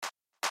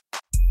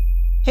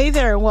Hey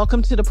there, and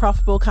welcome to the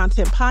Profitable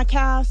Content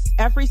Podcast.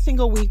 Every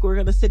single week, we're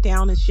going to sit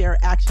down and share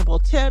actionable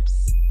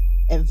tips,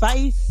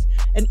 advice,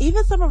 and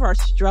even some of our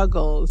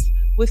struggles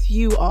with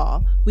you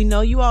all. We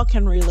know you all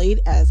can relate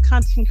as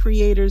content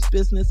creators,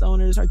 business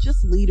owners, or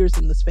just leaders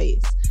in the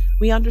space.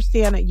 We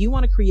understand that you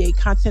want to create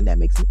content that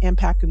makes an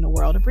impact in the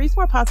world and brings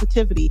more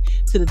positivity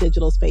to the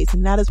digital space.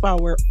 And that is why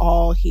we're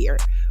all here.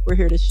 We're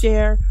here to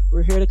share.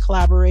 We're here to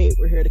collaborate.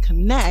 We're here to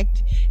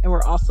connect. And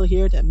we're also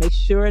here to make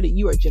sure that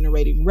you are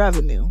generating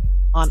revenue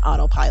on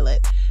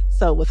autopilot.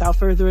 So without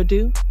further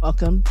ado,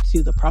 welcome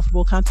to the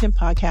Profitable Content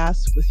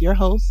Podcast with your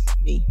host,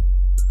 me,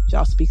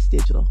 Joss Speaks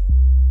Digital.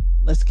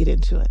 Let's get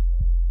into it.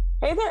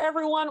 Hey there,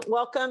 everyone.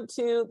 Welcome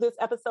to this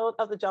episode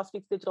of the Joss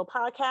Speaks Digital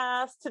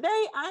podcast. Today,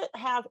 I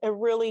have a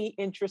really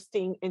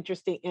interesting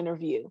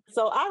interview.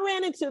 So I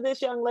ran into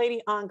this young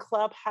lady on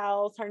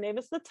Clubhouse. Her name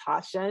is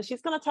Natasha, and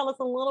she's going to tell us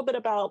a little bit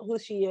about who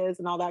she is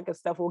and all that good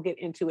stuff. We'll get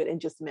into it in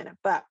just a minute.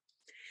 But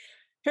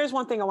here's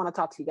one thing I want to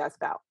talk to you guys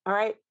about. All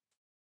right.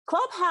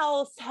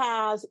 Clubhouse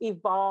has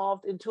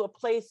evolved into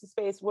a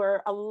space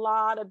where a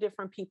lot of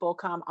different people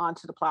come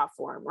onto the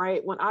platform,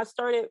 right? When I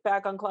started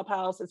back on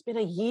Clubhouse, it's been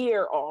a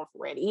year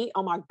already.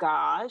 Oh my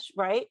gosh,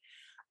 right?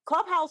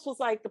 Clubhouse was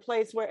like the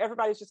place where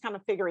everybody's just kind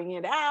of figuring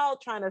it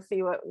out, trying to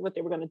see what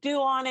they were going to do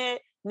on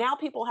it. Now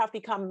people have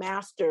become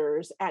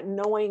masters at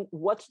knowing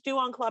what to do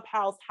on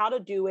Clubhouse, how to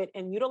do it,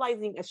 and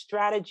utilizing a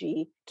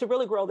strategy to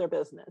really grow their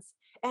business.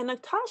 And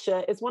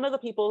Natasha is one of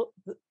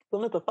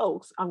the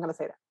folks, I'm going to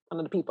say that. One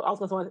of the people. I was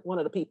going to say one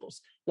of the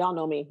peoples. Y'all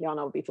know me. Y'all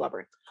know I'll be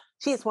flubbering.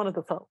 She's one of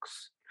the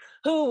folks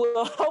who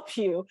will help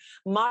you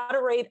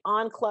moderate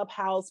on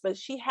Clubhouse, but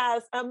she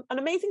has an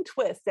amazing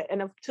twist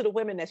to the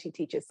women that she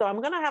teaches. So I'm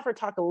going to have her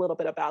talk a little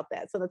bit about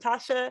that. So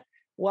Natasha,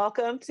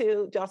 welcome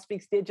to Joss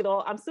Speaks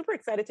Digital. I'm super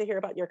excited to hear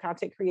about your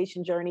content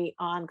creation journey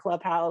on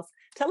Clubhouse.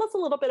 Tell us a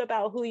little bit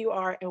about who you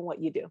are and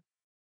what you do.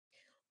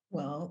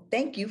 Well,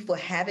 thank you for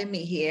having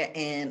me here.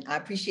 And I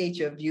appreciate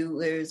your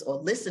viewers or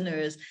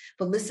listeners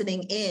for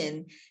listening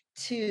in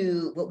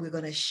to what we're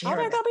going to share. Oh,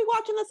 they're going to be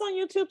watching this on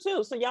YouTube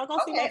too. So y'all going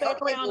to see my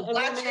background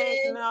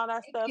and all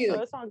that stuff.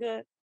 So it's all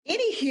good.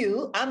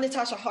 Anywho, I'm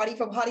Natasha Hardy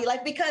from Hardy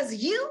Life because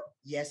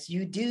yes,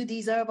 you do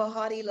deserve a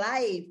Hardy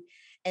life.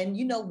 And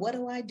you know, what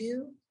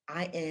do?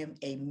 I am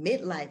a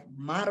midlife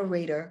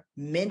moderator,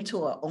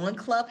 mentor on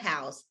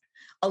Clubhouse,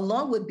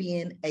 along with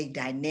being a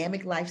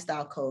dynamic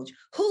lifestyle coach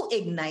who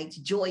ignites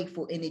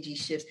joyful energy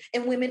shifts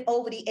in women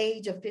over the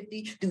age of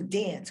 50 through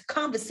dance,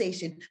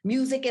 conversation,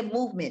 music, and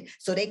movement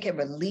so they can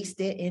release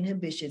their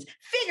inhibitions,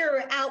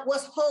 figure out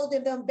what's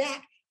holding them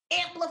back,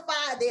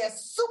 amplify their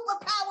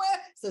superpower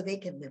so they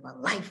can live a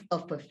life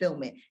of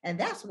fulfillment. And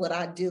that's what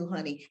I do,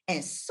 honey,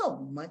 and so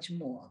much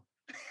more.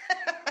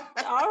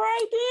 All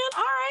right, then.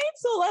 All right.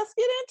 So let's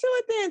get into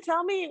it then.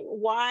 Tell me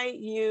why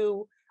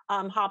you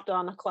hopped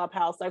on a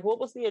Clubhouse. Like, what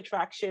was the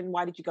attraction?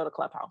 Why did you go to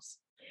Clubhouse?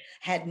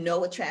 Had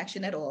no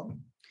attraction at all.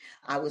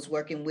 I was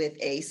working with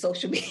a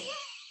social media.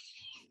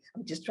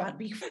 I'm just trying to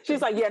be.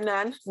 She's like, yeah,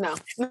 none.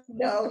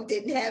 No,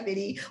 didn't have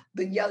any.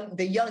 The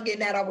youngin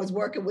that I was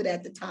working with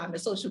at the time, a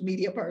social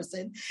media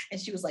person,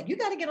 and she was like, "You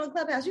got to get on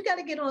Clubhouse. You got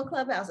to get on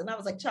Clubhouse." And I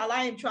was like, "Child,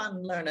 I am trying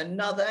to learn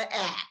another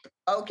app.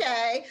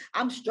 Okay,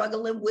 I'm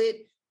struggling with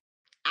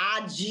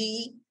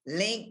IG,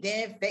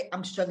 LinkedIn,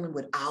 I'm struggling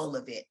with all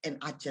of it, and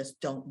I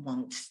just don't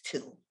want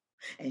to."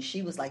 And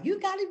she was like, "You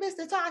got it, Miss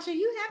Natasha.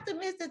 You have to,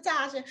 Miss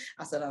Natasha."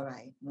 I said, "All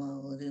right."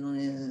 Well,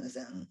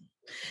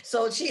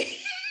 so she,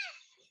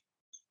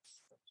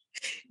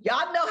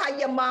 y'all know how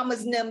your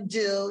mamas and them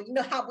do. You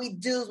know how we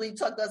do when you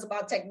talk to us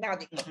about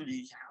technology.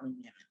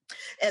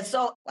 And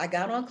so I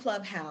got on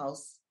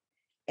Clubhouse.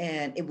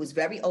 And it was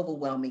very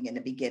overwhelming in the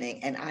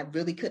beginning. And I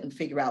really couldn't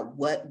figure out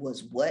what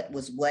was what.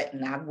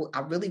 And I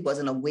really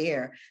wasn't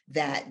aware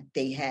that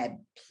they had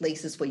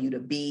places for you to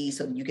be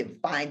so you can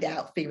find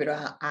out, figure it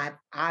out.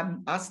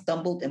 I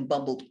stumbled and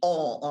bumbled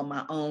all on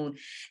my own.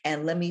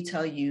 And let me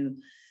tell you,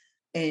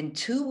 in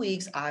 2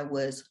 weeks, I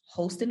was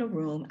hosting a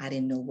room. I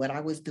didn't know what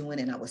I was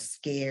doing. And I was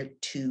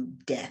scared to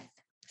death.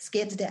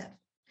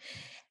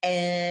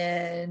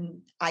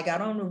 And I got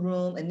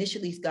on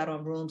initially got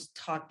on rooms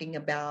talking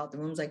about, the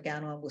rooms I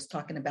got on was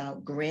talking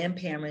about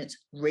grandparents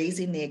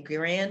raising their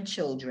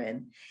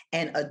grandchildren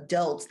and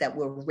adults that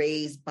were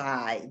raised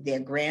by their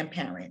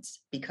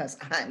grandparents, because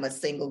I'm a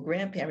single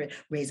grandparent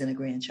raising a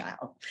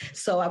grandchild.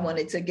 So I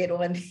wanted to get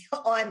on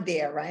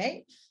there,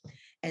 right?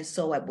 And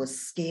so I was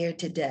scared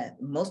to death.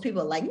 Most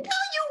people are like, "No,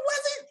 you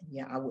wasn't."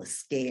 Yeah, I was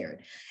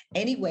scared.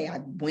 Anyway, I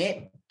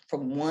went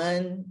from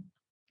one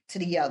to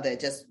the other,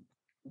 just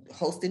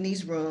hosting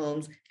these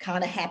rooms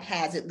kind of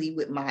haphazardly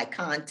with my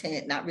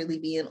content, not really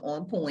being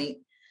on point.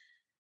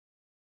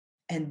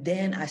 And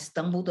then I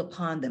stumbled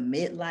upon the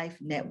Midlife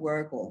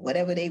Network or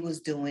whatever they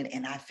was doing.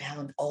 And I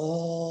found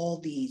all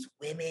these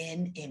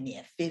women in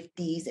their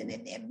 50s and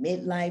in their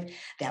midlife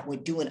that were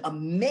doing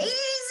amazing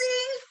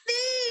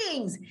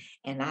things.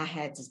 And I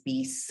had to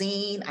be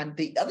seen. And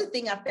the other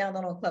thing I found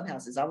out on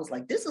Clubhouse is I was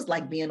like, this is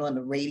like being on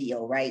the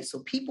radio, right? So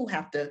people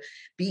have to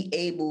be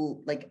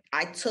able, like,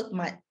 I took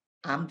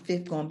I'm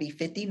going to be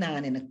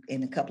 59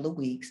 in a couple of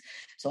weeks.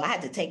 So I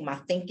had to take my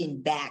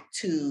thinking back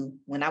to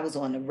when I was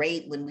on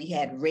when we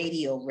had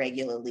radio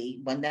regularly,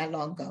 wasn't that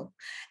long ago.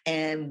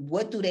 And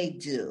what do they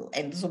do?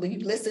 And so when you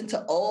listen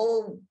to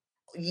old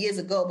years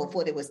ago,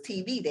 before there was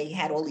TV, they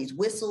had all these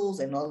whistles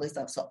and all this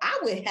stuff. So I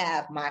would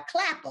have my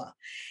clapper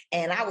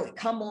and I would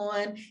come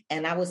on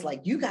and I was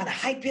like, you got to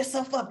hype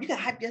yourself up. You got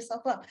to hype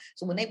yourself up.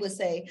 So when they would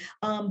say,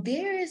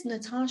 there is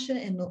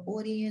Natasha in the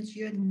audience,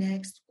 you're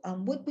next.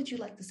 What would you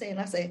like to say? And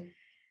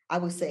I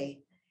would say,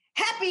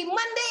 happy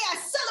Monday. I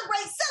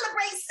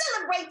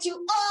celebrate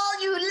you,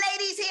 all you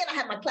ladies here. And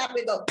I have my clapper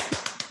and go,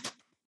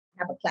 I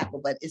have a clapper,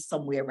 but it's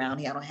somewhere around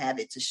here. I don't have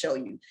it to show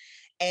you.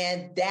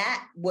 And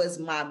that was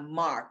my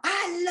mark.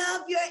 I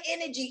love your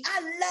energy.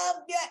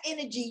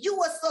 You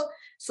were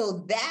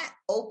so that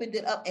opened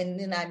it up. And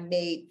then I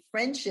made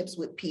friendships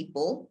with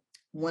people.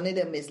 One of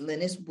them is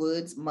Lennis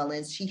Woods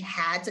Mullins. She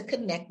had to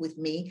connect with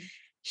me.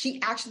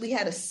 She actually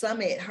had a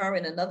summit, her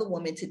and another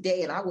woman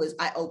today. And I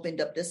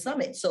opened up the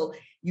summit. So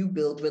you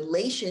build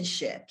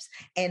relationships.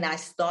 And I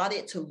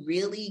started to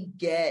really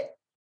get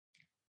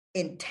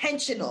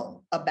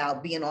intentional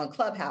about being on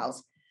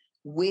Clubhouse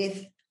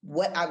with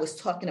what I was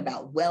talking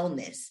about,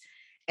 wellness.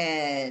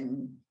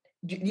 And,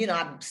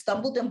 I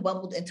stumbled and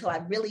bumbled until I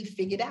really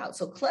figured out.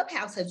 So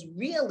Clubhouse has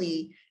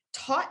really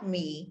taught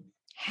me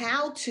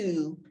how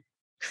to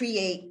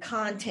create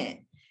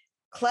content.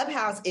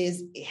 Clubhouse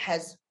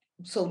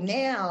so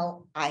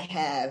now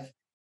I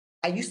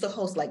used to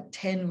host like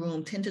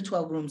 10 to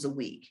 12 rooms a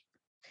week.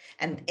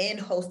 And in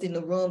hosting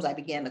the rooms, I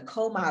began to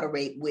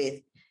co-moderate with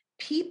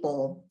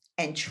people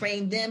and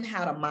train them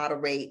how to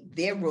moderate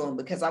their room,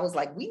 because I was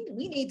like, we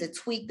need to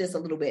tweak this a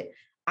little bit.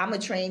 I'm a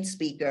trained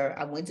speaker.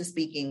 I went to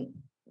speaking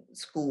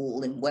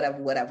school and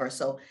whatever.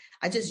 So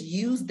I just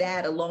used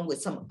that along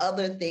with some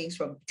other things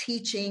from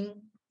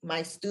teaching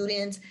my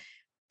students,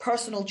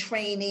 personal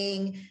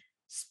training,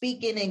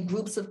 speaking in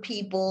groups of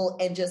people,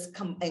 and just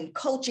and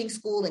coaching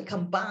school, and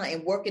combine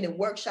and working in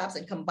workshops,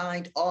 and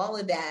combined all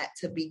of that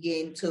to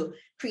begin to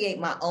create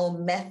my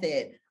own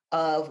method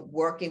of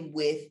working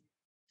with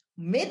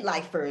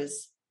midlifers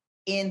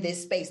in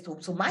this space.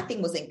 So my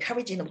thing was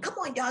encouraging them. Come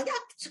on, y'all.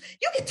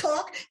 You can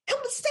talk. Come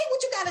say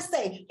what you got to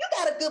say. You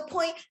got a good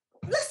point.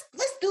 Let's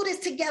do this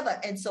together.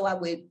 And so I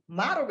would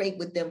moderate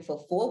with them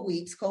for 4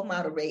 weeks,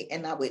 co-moderate,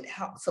 and I would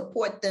help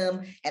support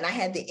them. And I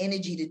had the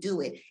energy to do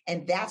it.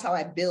 And that's how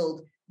I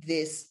build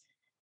this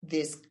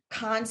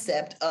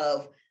concept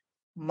of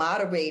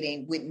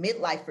moderating with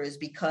midlifers,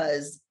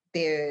 because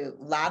a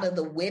lot of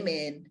the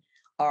women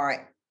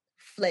are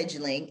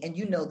fledgling, and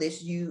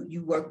this,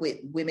 you work with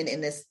women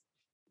in this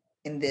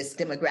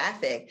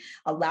demographic.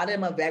 A lot of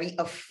them are very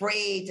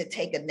afraid to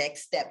take a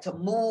next step, to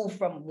move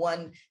from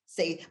one,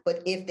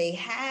 but if they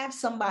have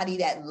somebody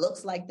that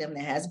looks like them,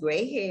 that has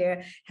gray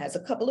hair, has a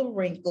couple of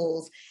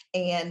wrinkles,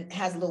 and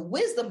has a little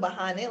wisdom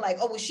behind it, like,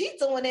 oh, well, she's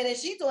doing it and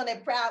she's doing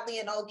it proudly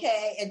and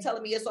okay, and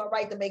telling me it's all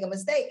right to make a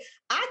mistake,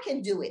 I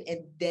can do it.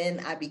 And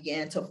then I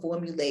began to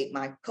formulate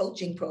my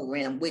coaching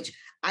program, which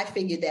I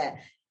figured that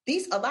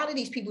a lot of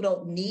these people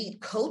don't need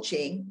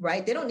coaching,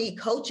 right? They don't need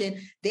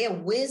coaching. They're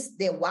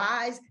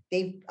wise.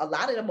 A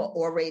lot of them are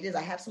orators.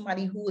 I have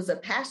somebody who is a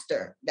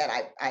pastor that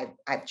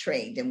I've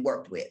trained and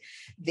worked with.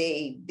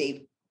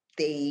 They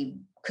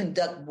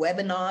conduct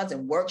webinars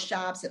and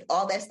workshops and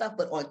all that stuff.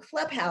 But on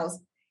Clubhouse,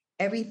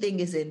 everything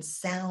is in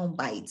sound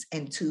bites.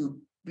 And to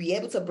be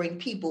able to bring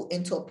people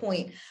into a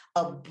point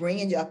of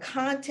bringing your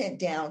content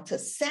down to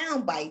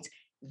sound bites,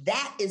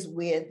 that is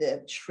where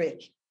the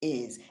trick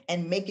is.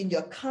 And making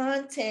your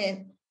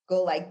content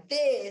go like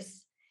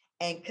this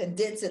and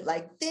condense it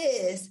like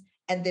this,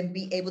 and then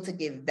be able to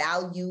give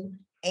value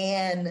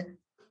and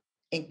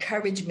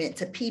encouragement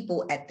to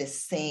people at the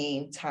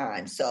same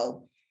time.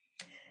 So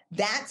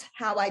that's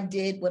how I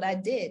did what I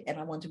did. And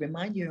I want to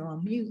remind you, you're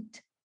on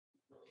mute.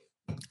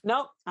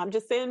 Nope, I'm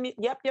just saying,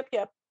 yep.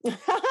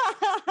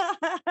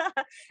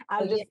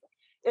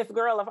 If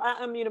I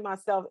unmuted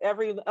myself,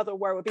 every other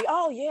word would be,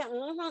 oh yeah,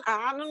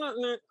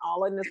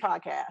 all in this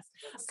podcast.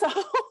 So,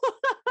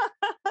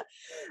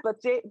 but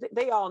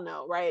they all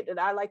know, right? And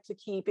I like to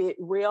keep it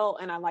real.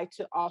 And I like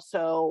to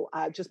also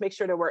just make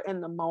sure that we're in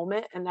the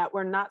moment, and that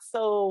we're not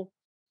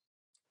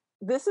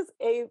this is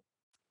a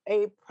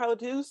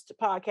produced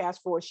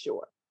podcast for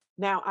sure.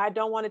 Now, I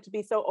don't want it to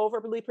be so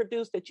overly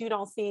produced that you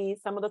don't see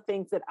some of the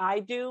things that I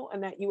do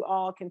and that you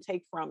all can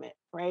take from it,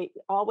 right?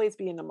 Always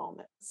be in the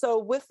moment. So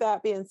with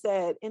that being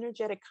said,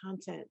 energetic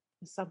content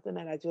is something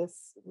that I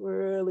just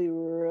really,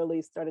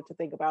 really started to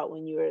think about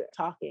when you were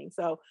talking.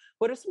 So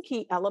what are some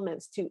key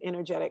elements to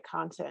energetic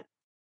content?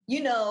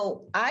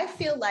 I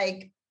feel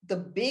like the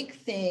big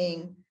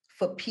thing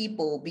for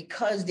people,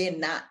 because they're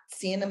not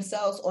seeing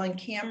themselves on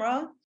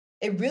camera,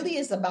 it really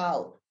is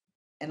about,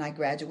 and I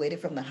graduated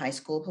from the High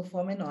School of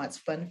Performing Arts.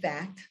 Fun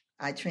fact,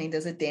 I trained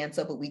as a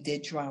dancer, but we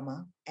did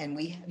drama. And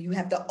you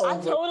have to I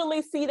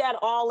totally see that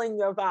all in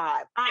your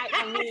vibe.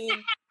 I mean,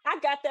 I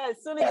got that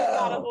as soon as you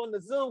got up on the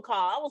Zoom call.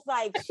 I was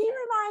like, she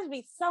reminds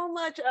me so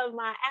much of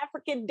my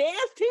African dance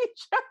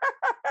teacher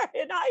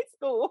in high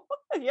school.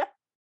 Yeah.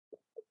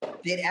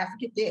 did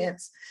African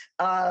dance.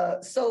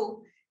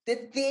 So the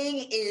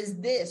thing is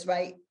this,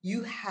 right?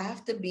 You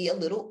have to be a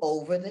little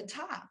over the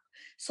top.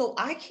 So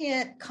I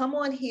can't come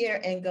on here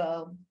and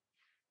go,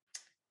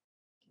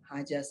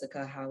 hi,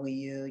 Jessica, how are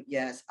you?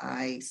 Yes,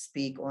 I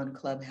speak on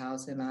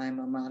Clubhouse and I'm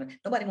a moderator.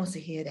 Nobody wants to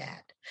hear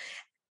that.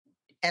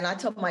 And I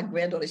told my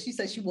granddaughter, she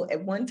said she will,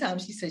 at one time,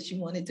 she said she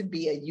wanted to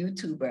be a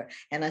YouTuber.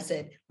 And I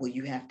said, well,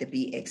 you have to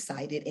be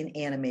excited and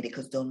animated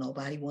because don't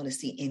nobody want to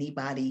see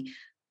anybody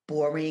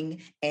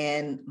boring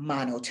and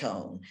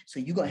monotone. So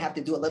you're going to have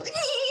to do a little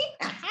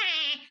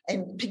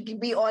and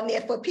be on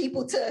there for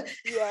people to.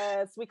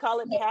 Yes, we call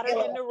it pattern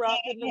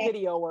interrupt in the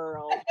video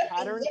world.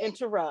 Pattern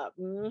interrupt.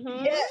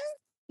 Mm-hmm.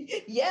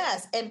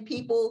 Yes. And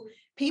people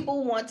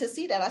want to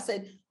see that. I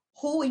said,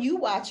 who are you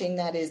watching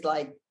that is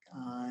like,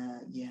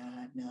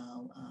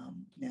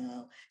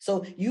 no.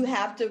 So you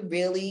have to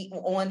really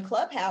on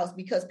Clubhouse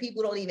because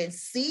people don't even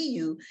see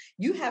you.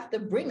 You have to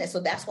bring that. So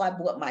that's why I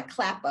bought my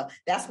clapper.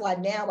 That's why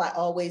now I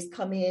always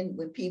come in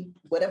when people,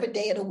 whatever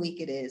day of the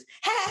week it is.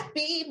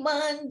 Happy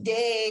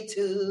Monday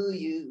to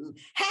you.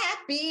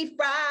 Happy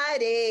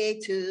Friday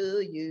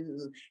to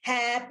you.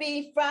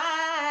 Happy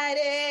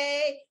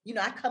Friday. You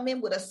know, I come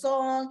in with a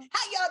song.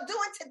 How y'all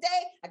doing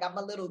today? I got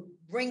my little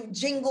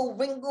jingle,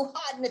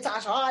 heart,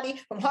 Natasha Hardy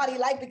from Hardy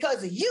Life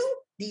because of you.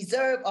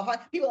 Deserve a heart.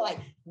 People are like,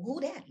 who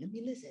that? Let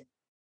me listen.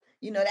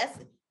 You know,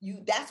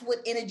 that's what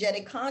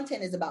energetic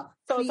content is about.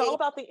 So it's all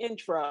about the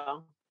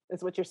intro,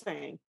 is what you're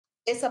saying.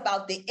 It's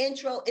about the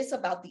intro. It's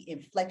about the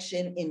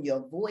inflection in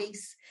your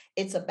voice.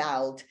 It's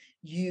about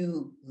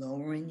you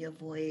lowering your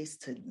voice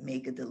to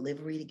make a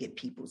delivery, to get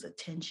people's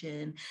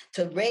attention,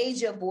 to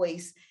raise your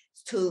voice,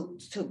 to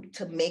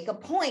make a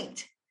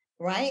point,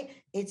 right?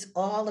 It's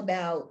all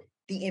about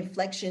the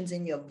inflections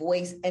in your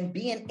voice and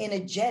being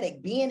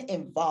energetic, being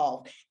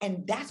involved.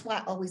 And that's why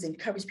I always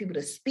encourage people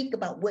to speak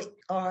about what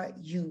are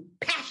you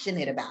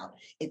passionate about.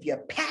 If you're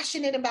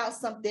passionate about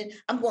something,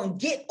 I'm going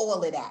to get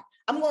all of that.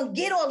 But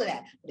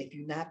if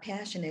you're not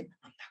passionate,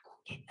 I'm not going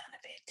to get none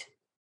of it.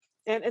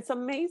 And it's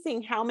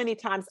amazing how many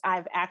times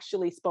I've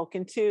actually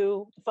spoken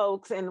to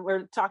folks and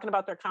we're talking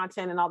about their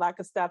content and all that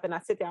good stuff. And I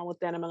sit down with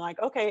them and I'm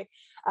like, okay,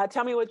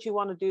 tell me what you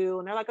want to do.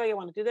 And they're like, oh, you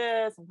want to do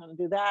this? I'm going to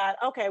do that.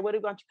 Okay, what do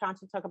you want your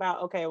content to talk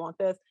about? Okay, I want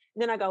this.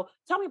 And then I go,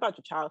 tell me about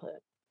your childhood.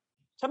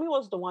 Tell me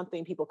what's the one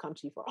thing people come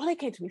to you for. Oh, they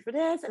came to me for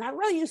this. And I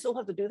really used to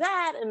have to do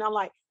that. And I'm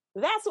like,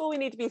 that's what we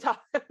need to be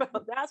talking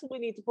about. That's what we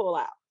need to pull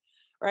out.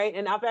 Right.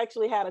 And I've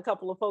actually had a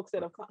couple of folks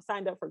that have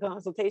signed up for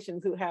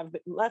consultations who have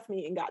left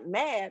me and gotten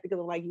mad because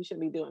I'm like, you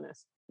shouldn't be doing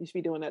this. You should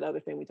be doing that other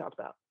thing we talked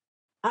about.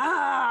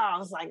 I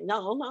was like,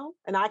 no.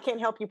 And I can't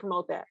help you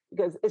promote that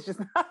because it's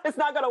just it's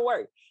not going to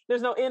work.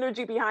 There's no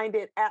energy behind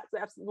it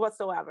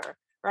whatsoever.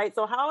 Right.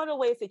 So how are the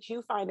ways that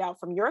you find out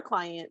from your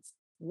clients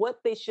what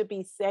they should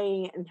be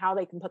saying and how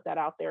they can put that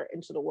out there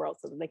into the world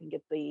so that they can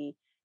get the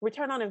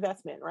return on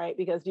investment, right?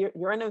 Because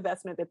you're an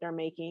investment that they're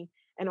making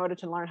in order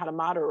to learn how to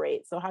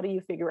moderate. So how do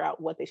you figure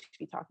out what they should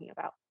be talking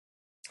about?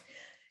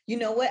 You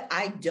know what?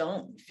 I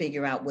don't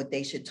figure out what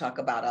they should talk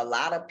about. A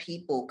lot of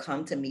people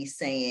come to me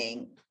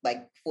saying,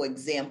 like, for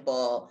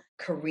example,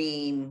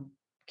 Kareem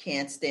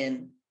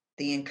Canston,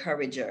 the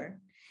encourager,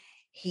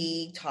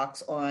 he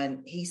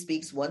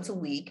speaks once a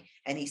week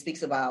and he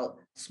speaks about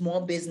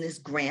small business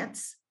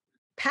grants,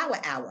 power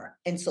hour.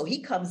 And so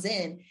he comes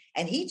in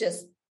and he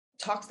just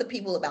talks to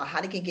people about how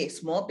they can get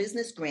small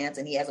business grants.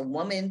 And he has a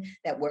woman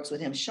that works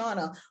with him,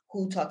 Shauna,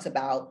 who talks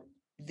about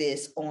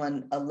this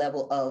on a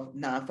level of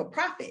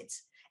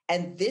non-for-profits.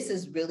 And this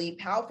is really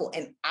powerful.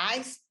 And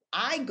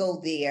I go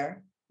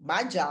there.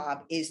 My job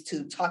is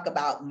to talk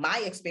about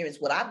my experience,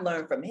 what I've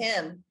learned from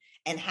him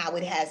and how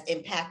it has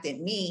impacted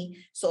me.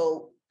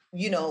 So,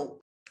 you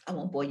know, I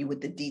won't bore you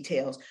with the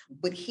details,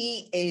 but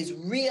he is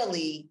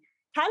really.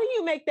 How do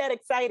you make that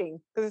exciting?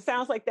 Because it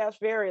sounds like that's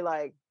very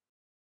like.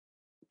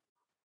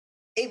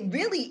 It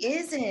really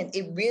isn't.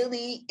 It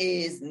really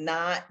is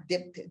not.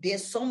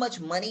 There's so much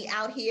money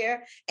out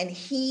here, and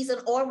he's an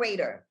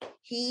orator.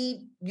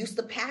 He used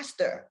to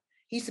pastor.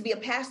 He used to be a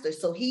pastor,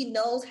 so he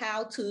knows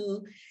how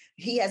to.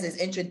 He has his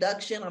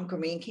introduction. I'm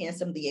Kareem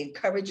Canston, the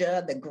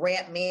encourager, the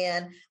grant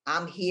man.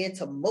 I'm here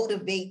to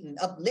motivate and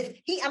uplift.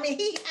 He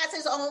has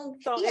his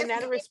own. So in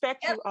that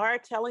respect, you are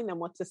telling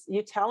them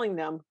you're telling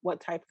them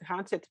what type of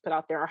content to put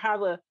out there or how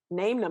to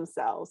name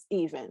themselves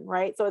even,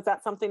 right? So is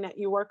that something that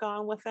you work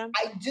on with them?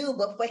 I do,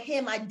 but for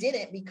him, I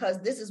didn't because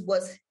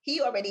he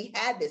already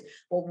had this.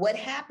 Well, what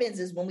happens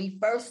is when we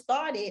first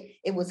started,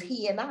 it was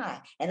he and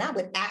I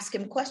would ask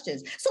him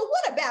questions. So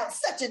what about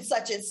such and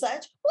such and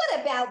such?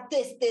 What about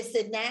this,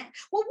 and that?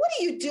 Well, what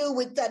do you do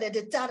with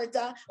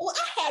da-da-da-da-da-da? Well,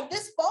 I had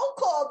this phone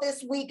call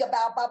this week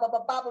about blah, blah,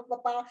 blah, blah, blah, blah,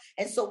 blah.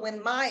 And so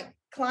when my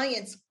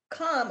clients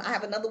come, I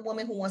have another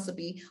woman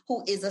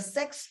who is a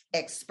sex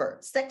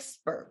expert,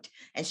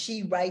 and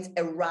she writes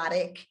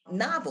erotic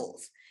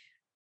novels.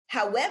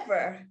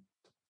 However,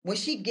 when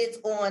she gets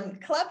on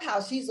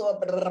Clubhouse, she's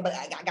all,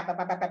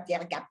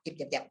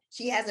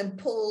 she hasn't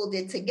pulled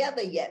it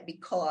together yet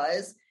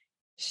because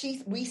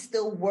we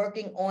still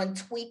working on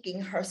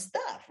tweaking her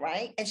stuff,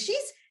 right? And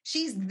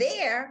she's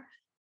there,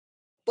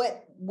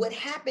 but what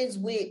happens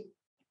with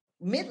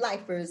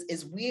midlifers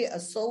is we are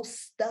so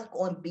stuck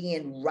on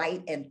being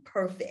right and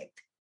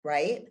perfect,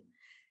 right?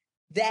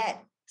 That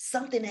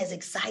something as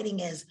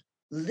exciting as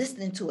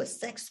listening to a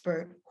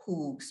sexpert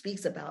who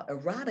speaks about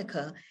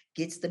erotica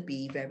gets to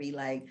be very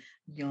like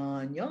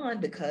yawn, yawn,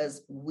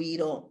 because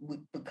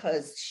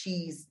because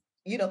she's,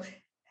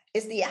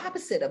 it's the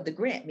opposite of the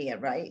grant man,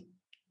 right?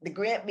 The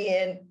grant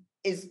man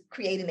is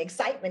creating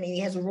excitement and he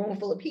has a room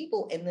full of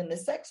people, and then the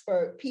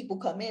sexpert people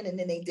come in and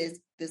then they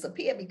just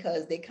disappear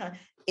because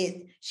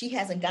she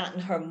hasn't gotten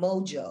her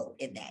mojo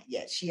in that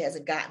yet. She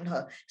hasn't gotten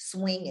her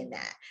swing in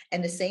that.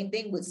 And the same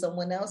thing with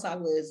someone else I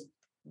was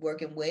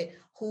working with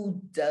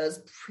who does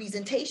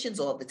presentations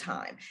all the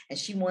time, and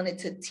she wanted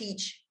to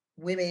teach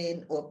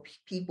women or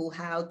people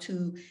how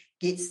to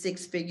get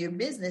six-figure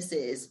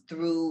businesses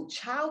through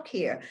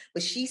childcare,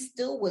 but she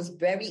still was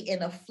very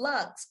in a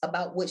flux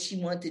about what she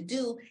wanted to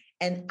do.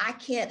 And I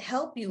can't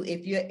help you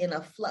if you're in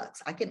a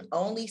flux. I can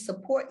only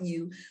support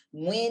you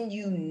when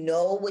you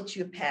know what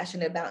you're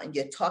passionate about and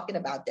you're talking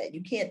about that.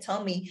 You can't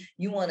tell me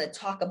you want to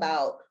talk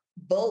about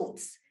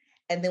boats,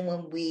 and then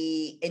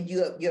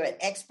you're an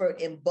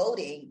expert in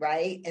boating,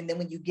 right? And then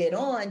when you get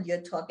on,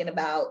 you're talking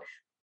about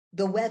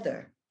the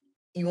weather.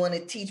 You want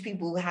to teach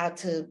people how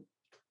to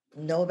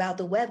know about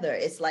the weather.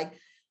 It's like,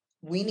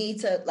 we need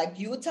to, like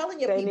you were telling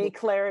your people. They need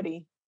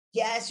clarity.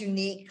 Yes, you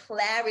need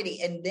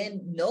clarity. And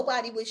then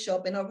nobody would show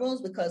up in her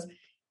rooms because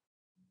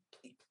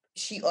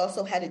she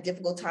also had a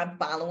difficult time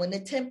following the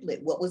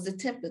template. What was the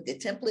template? The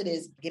template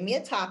is, give me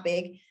a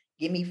topic,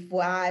 give me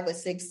 5 or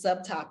 6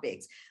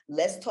 subtopics.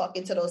 Let's talk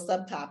into those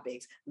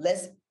subtopics.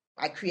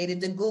 I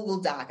created the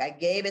Google Doc. I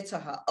gave it to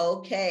her.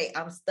 Okay,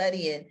 I'm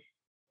studying.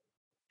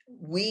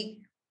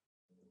 Week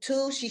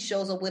 2, she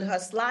shows up with her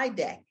slide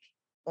deck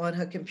on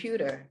her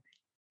computer.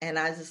 And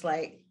I was just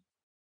like,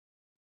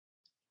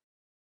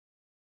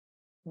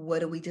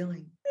 what are we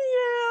doing?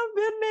 Yeah,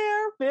 been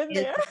there.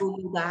 It's the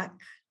Google Doc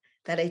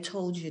that I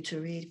told you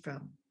to read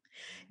from.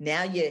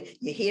 Now you're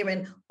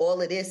hearing all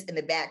of this in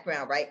the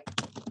background, right?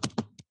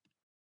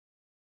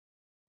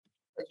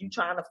 But you're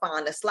trying to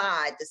find a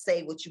slide to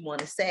say what you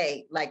want to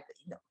say. Like,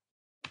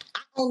 I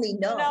only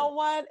know. You know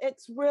what?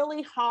 It's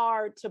really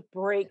hard to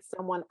break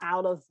someone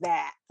out of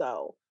that,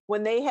 though,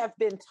 when they have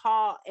been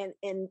taught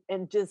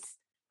and just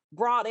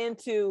brought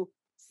into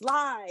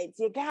slides.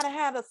 You got to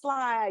have a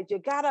slide. You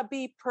got to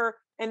be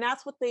and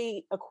that's what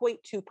they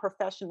equate to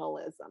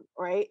professionalism,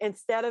 right?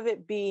 Instead of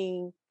it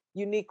being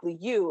uniquely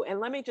you. And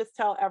let me just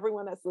tell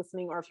everyone that's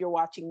listening, or if you're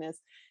watching this,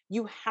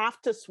 you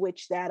have to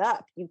switch that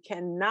up. You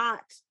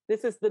cannot,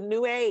 this is the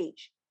new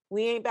age.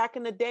 We ain't back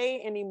in the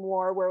day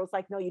anymore where it was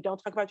like, no, you don't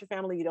talk about your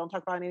family. You don't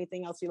talk about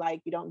anything else you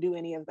like. You don't do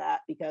any of that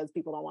because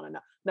people don't want to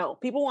know. No,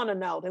 people want to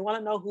know. They want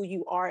to know who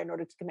you are in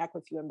order to connect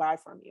with you and buy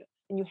from you.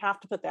 And you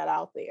have to put that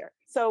out there.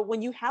 So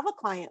when you have a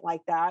client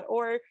like that,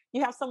 or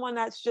you have someone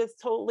that's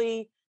just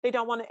totally, they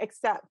don't want to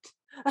accept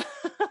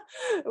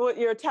what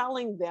you're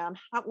telling them,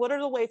 what are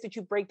the ways that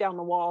you break down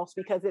the walls?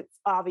 Because it's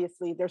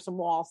obviously there's some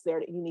walls there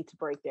that you need to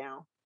break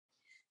down.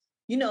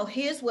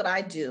 Here's what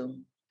I do.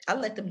 I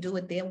let them do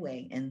it their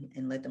way and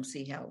let them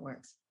see how it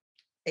works.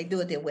 They do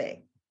it their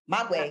way.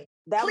 My way.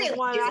 That was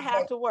one I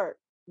have to work.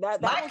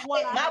 That was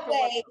one I have to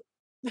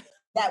work.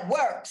 That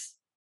works.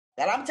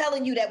 That I'm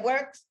telling you that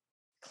works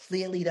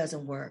clearly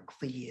doesn't work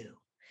for you.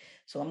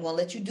 So I'm going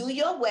to let you do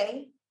your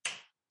way.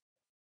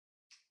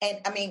 And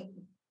I mean,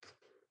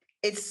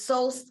 it's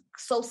so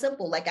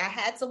simple. Like I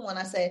had someone,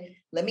 I said,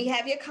 let me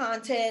have your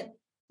content.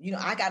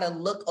 I got to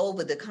look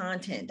over the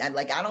content.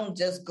 I don't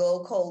just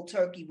go cold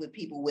turkey with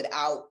people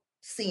without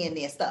seeing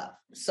their stuff.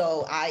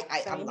 So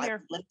I'm like,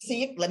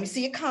 let me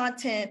see your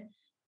content.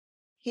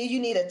 Here you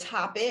need a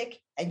topic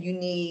and you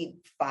need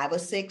 5 or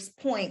 6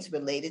 points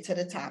related to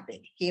the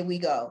topic. Here we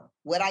go.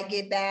 What I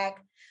get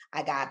back,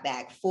 I got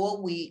back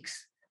 4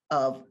 weeks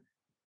of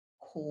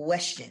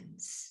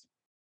questions.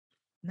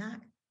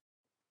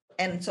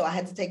 And so I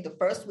had to take the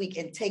first week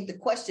and take the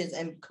questions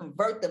and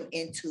convert them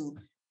into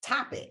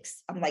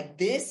topics. I'm like,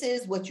 this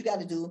is what you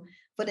got to do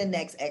for the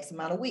next X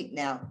amount of weeks.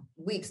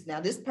 Now,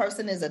 this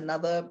person is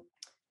another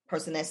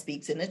person that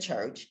speaks in the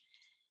church.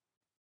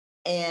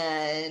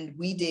 And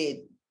we did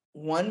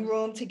one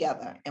room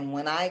together. And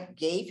when I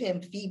gave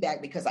him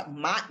feedback, because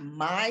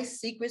my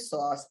secret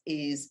sauce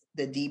is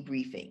the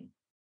debriefing.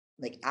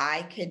 Like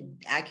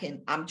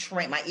I'm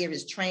trained, my ear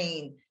is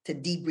trained to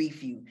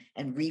debrief you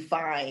and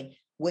refine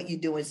what you're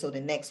doing. So the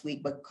next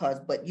week, but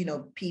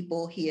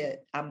people here,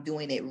 I'm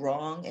doing it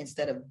wrong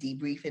instead of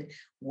debriefing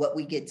what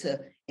we get to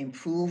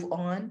improve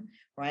on.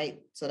 Right.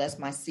 So that's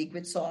my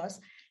secret sauce.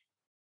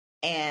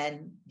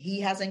 And he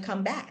hasn't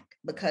come back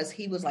because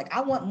he was like,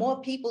 I want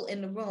more people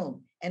in the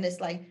room. And it's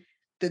like,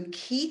 the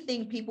key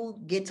thing people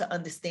get to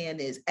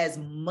understand is as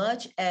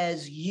much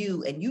as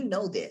you, and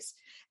this,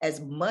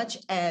 as much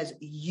as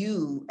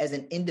you as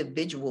an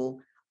individual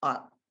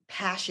are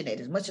passionate,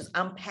 as much as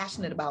I'm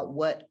passionate about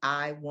what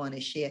I want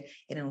to share,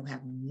 it don't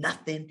have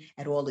nothing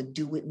at all to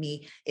do with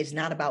me. It's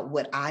not about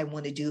what I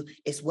want to do.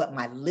 It's what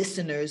my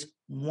listeners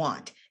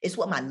want. It's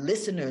what my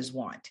listeners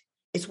want.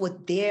 It's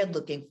what they're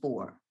looking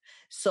for.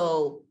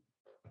 So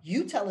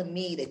you telling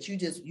me that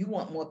you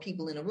want more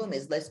people in the room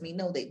lets me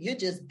know that you're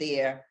just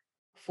there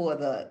for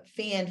the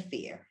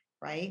fanfare,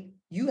 right?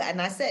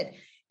 And I said,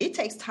 it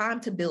takes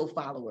time to build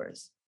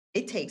followers.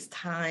 It takes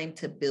time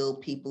to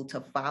build people to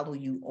follow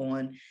you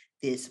on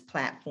this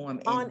platform.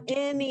 On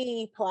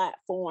any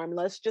platform.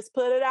 Let's just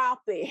put it out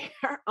there.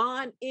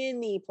 On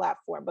any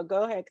platform. But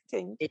go ahead,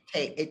 continue.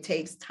 It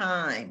takes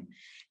time,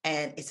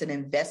 and it's an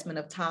investment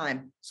of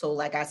time. So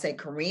like I said,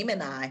 Kareem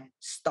and I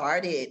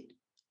started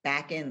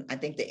back in, I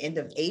think, the end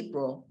of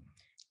April.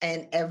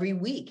 And every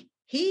week,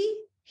 he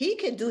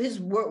can do his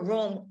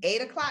room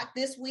 8:00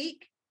 this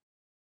week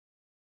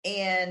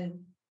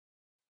and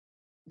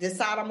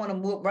decide I'm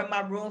going to run my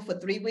room for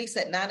 3 weeks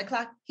at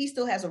 9:00. He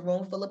still has a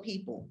room full of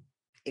people.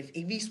 If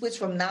he switched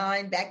from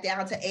 9 back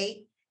down to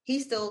 8,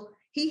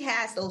 he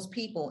has those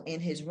people in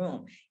his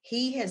room.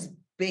 He has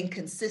been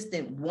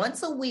consistent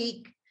once a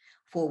week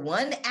for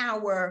 1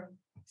 hour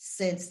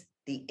since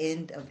the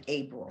end of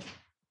April.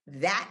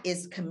 That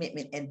is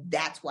commitment, and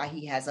that's why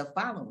he has a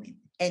following.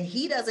 And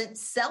he doesn't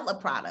sell a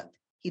product.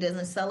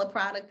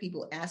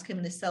 People ask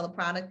him to sell a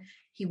product.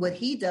 What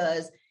he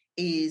does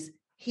is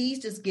he's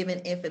just giving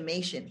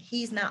information.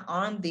 He's not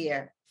on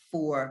there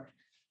for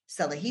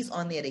selling. He's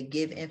on there to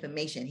give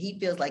information. He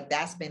feels like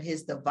that's been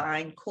his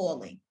divine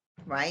calling,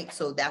 right?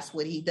 So that's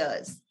what he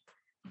does.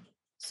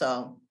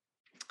 So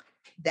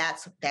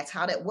that's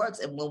how that works.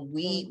 And when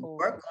we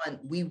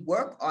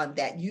work on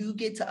that, you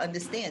get to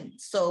understand.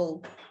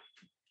 So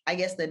I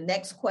guess the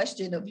next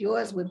question of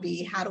yours would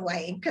be, how do I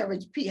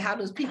encourage people? How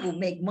does people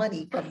make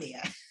money from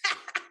there?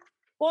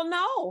 Well,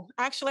 no,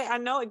 actually, I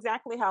know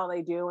exactly how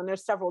they do. And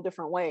there's several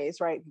different ways,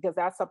 right? Because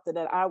that's something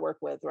that I work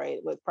with, right?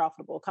 With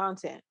profitable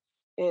content,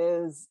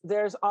 is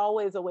there's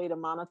always a way to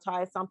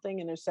monetize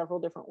something, and there's several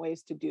different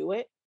ways to do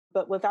it.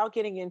 But without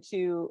getting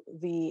into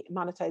the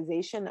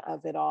monetization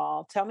of it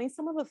all, tell me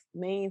some of the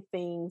main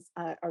things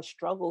or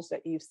struggles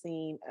that you've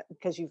seen,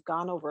 because you've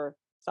gone over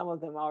some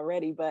of them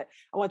already, but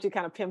I want you to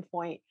kind of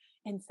pinpoint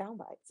in sound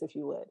bites, if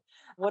you would.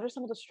 What are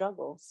some of the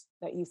struggles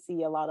that you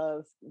see a lot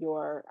of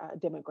your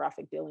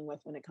demographic dealing with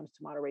when it comes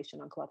to moderation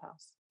on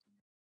Clubhouse?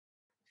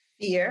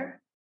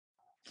 Fear,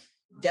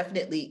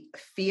 definitely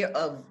fear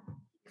of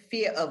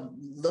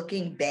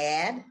looking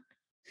bad,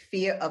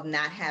 fear of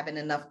not having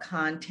enough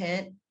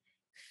content,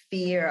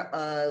 fear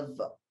of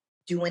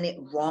doing it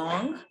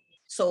wrong.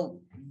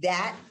 So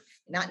that,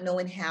 not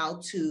knowing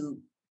how to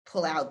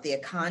pull out their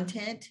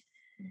content,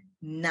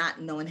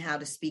 not knowing how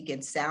to speak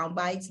in sound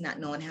bites, not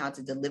knowing how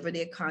to deliver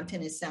their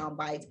content in sound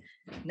bites,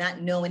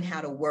 not knowing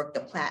how to work the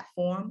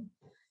platform,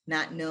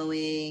 not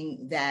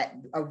knowing that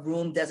a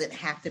room doesn't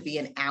have to be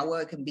an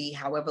hour. It can be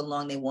however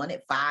long they want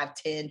it, 5,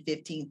 10,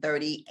 15,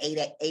 30,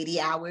 80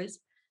 hours.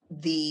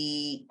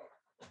 The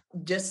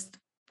just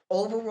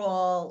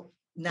overall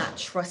not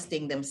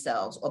trusting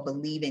themselves or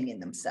believing in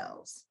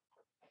themselves.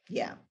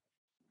 Yeah.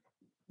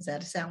 Is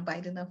that a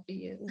soundbite enough for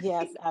you?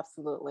 Yes,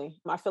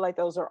 absolutely. I feel like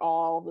those are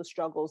all the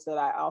struggles that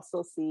I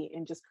also see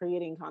in just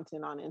creating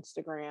content on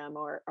Instagram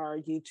or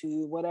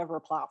YouTube, whatever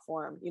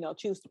platform,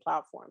 choose the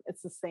platform.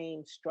 It's the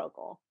same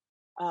struggle.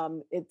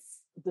 It's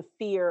the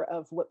fear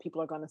of what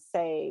people are going to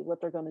say,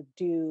 what they're going to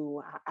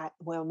do.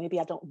 Well, maybe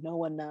I don't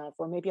know enough,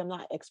 or maybe I'm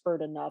not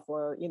expert enough,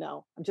 or,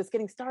 I'm just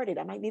getting started.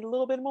 I might need a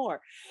little bit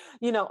more,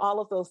 all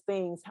of those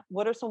things.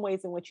 What are some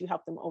ways in which you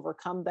help them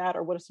overcome that?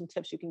 Or what are some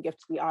tips you can give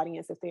to the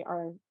audience if they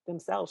are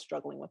themselves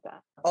struggling with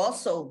that?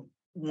 Also,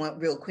 one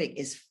real quick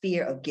is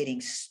fear of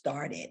getting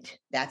started.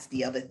 That's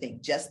the other thing.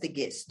 Just to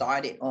get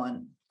started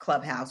on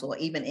Clubhouse or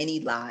even any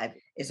live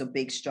is a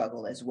big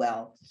struggle as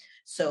well.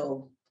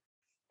 So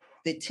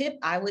the tip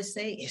I would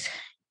say is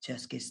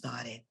just get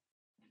started.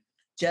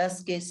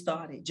 Just get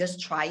started. Just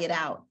try it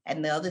out.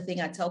 And the other thing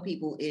I tell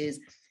people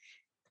is,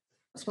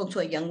 I spoke to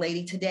a young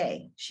lady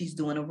today. She's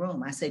doing a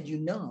room. I said,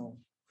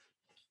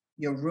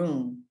 your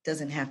room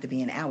doesn't have to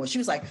be an hour. She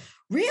was like,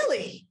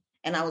 really?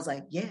 And I was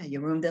like, yeah,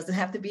 your room doesn't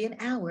have to be an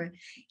hour.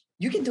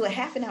 You can do a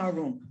half an hour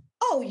room.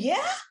 Oh,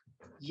 yeah?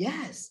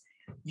 Yes.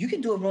 You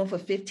can do a room for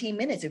 15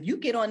 minutes. If you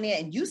get on there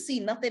and you see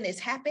nothing has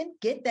happened,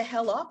 get the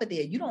hell off of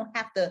there. You don't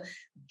have to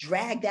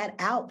drag that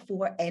out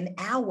for an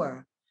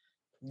hour.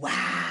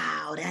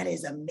 Wow, that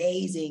is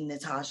amazing,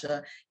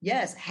 Natasha.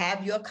 Yes,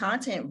 have your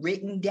content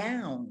written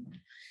down.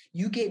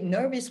 You get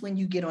nervous when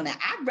you get on that.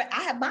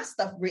 I have my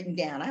stuff written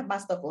down. I have my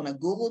stuff on a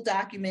Google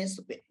Documents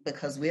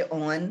because we're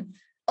on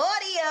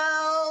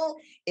audio.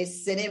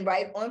 It's sitting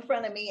right in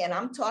front of me, and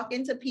I'm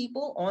talking to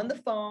people on the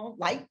phone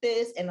like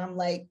this, and I'm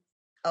like,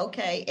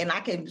 okay, and I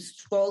can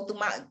scroll through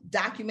my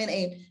document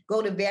and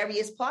go to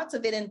various parts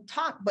of it and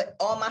talk, but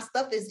all my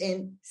stuff is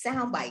in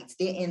sound bites.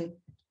 They're in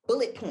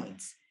bullet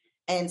points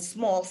and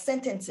small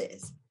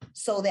sentences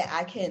so that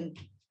I can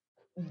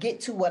get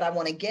to what I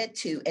want to get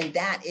to. And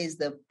that is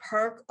the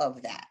perk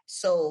of that.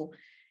 So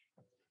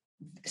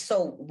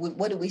So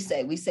what do we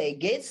say? We say,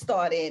 get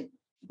started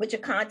with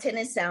your content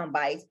and sound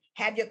bites,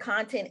 have your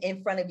content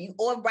in front of you,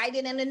 or write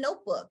it in a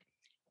notebook.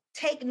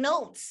 Take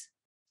notes.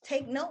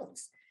 Take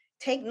notes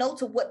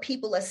of what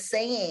people are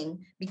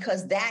saying,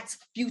 because that's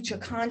future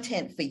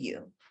content for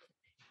you.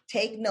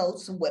 Take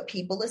notes of what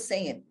people are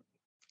saying.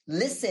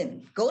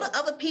 Listen, go to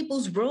other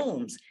people's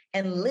rooms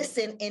and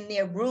listen in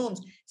their rooms.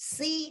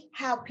 See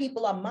how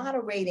people are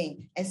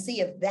moderating and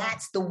see if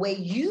that's the way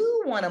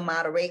you want to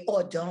moderate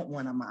or don't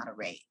want to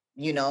moderate,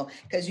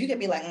 because you can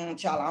be like,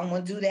 child, I don't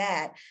want to do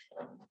that.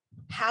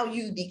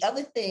 The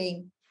other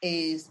thing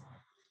is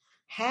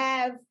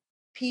have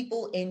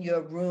people in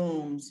your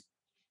rooms.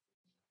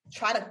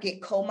 Try to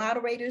get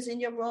co-moderators in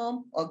your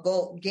room, or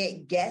go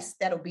get guests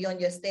that'll be on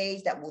your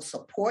stage that will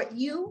support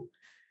you,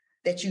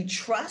 that you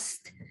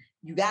trust.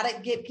 You got to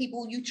get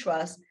people you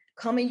trust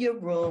come in your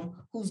room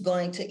who's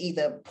going to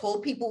either pull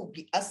people,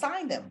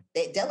 assign them,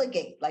 they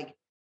delegate. Like,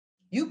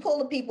 you pull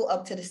the people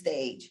up to the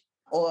stage,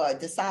 or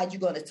decide you're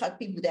going to tuck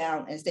people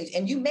down on stage.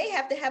 And you may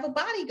have to have a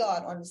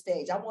bodyguard on the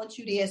stage. I want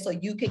you there so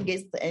you can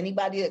get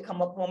anybody to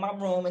come up on my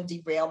room and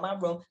derail my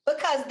room,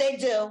 because they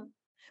do.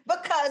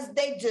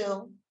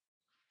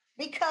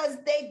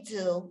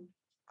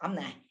 I'm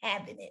not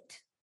having it.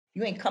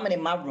 You ain't coming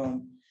in my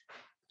room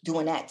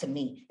doing that to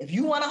me. If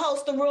you want to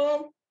host a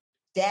room,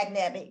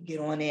 dagnabbit, get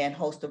on there and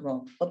host a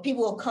room. But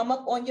people will come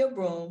up on your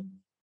room,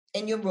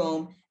 and they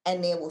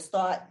will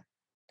start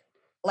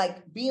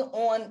like being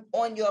on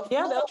your floor.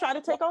 Yeah, they'll try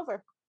to take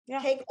over.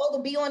 Yeah. Take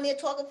over, be on there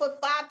talking for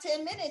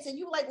 5-10 minutes, and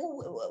you like,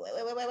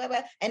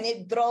 wait, and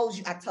it throws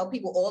you. I tell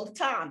people all the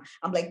time,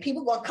 I'm like,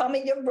 people gonna come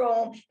in your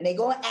room and they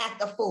gonna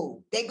act a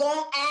fool. They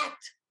gonna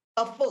act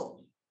a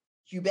fool.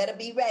 You better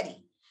be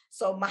ready.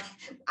 So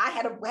I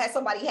had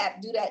somebody have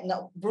to do that in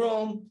a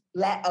room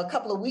a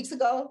couple of weeks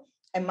ago,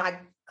 and my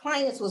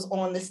clients was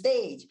on the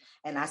stage,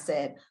 and I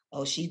said,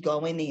 oh, she's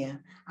going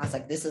there. I was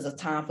like, this is a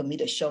time for me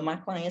to show my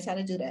clients how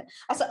to do that.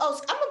 I said,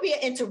 oh, I'm gonna be an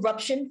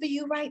interruption for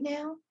you right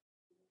now.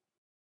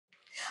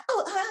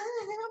 Oh,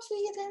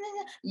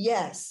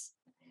 yes.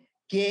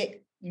 You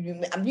know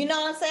what I'm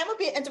saying? I'm gonna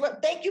be an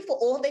interrupt. Thank you for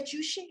all that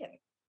you shared.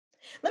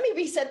 Let me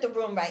reset the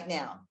room right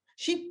now.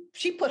 She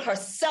put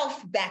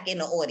herself back in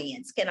the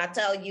audience. Can I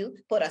tell you?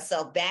 Put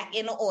herself back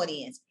in the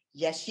audience.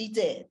 Yes, she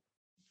did.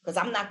 Because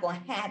I'm not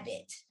going to have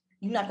it.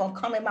 You're not going to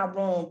come in my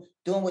room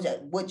doing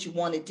what you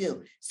want to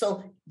do.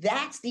 So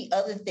that's the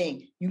other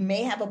thing. You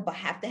may have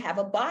to have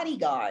a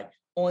bodyguard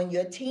on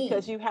your team.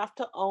 Because you have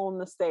to own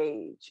the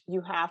stage.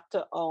 You have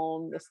to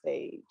own the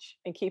stage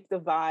and keep the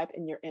vibe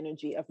and your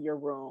energy of your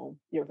room,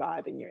 your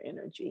vibe and your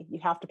energy. You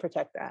have to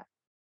protect that.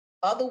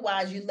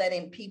 Otherwise, you're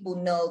letting people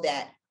know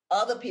that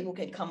other people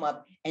can come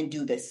up and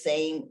do the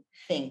same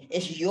thing.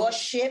 It's your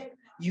ship.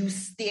 You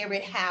steer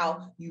it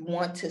how you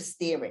want to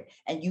steer it.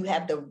 And you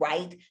have the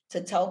right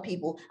to tell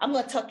people, I'm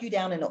going to tuck you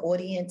down in the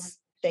audience.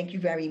 Thank you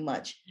very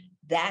much.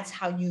 That's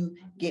how you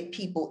get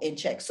people in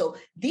check. So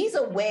these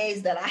are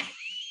ways that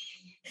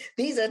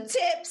these are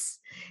tips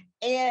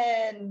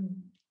and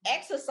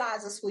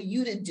exercises for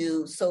you to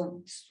do.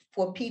 So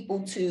for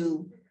people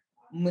to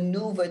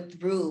maneuver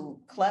through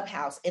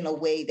Clubhouse in a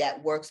way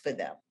that works for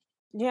them.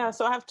 Yeah.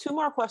 So I have 2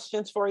 more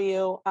questions for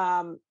you.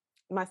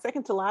 My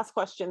second to last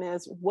question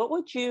is, what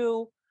would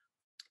you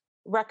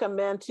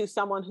recommend to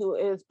someone who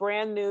is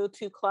brand new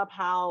to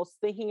Clubhouse,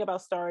 thinking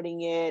about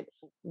starting it?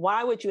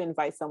 Why would you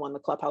invite someone to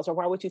Clubhouse, or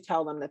why would you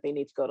tell them that they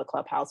need to go to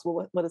Clubhouse?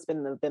 What has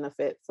been the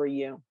benefit for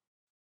you?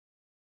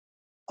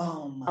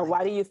 Or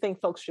why do you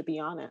think folks should be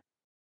on it?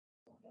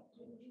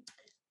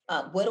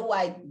 Let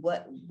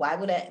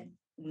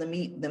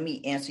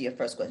me answer your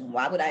first question.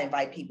 Why would I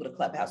invite people to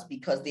Clubhouse?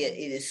 Because it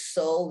is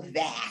so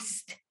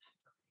vast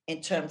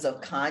in terms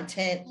of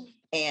content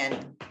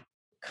and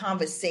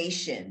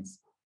conversations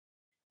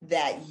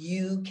that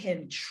you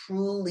can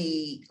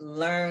truly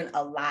learn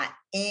a lot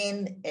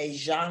in a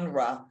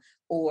genre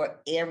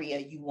or area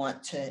you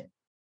want to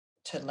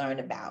learn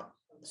about.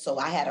 So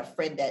I had a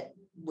friend that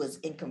was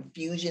in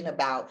confusion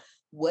about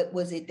what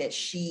was it that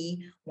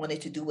she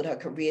wanted to do with her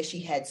career. She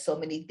had so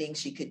many things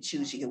she could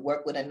choose. She could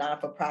work with a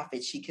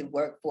non-for-profit. She could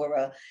work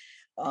for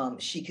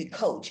she could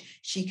coach.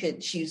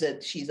 She's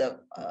a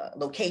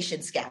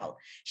location scout.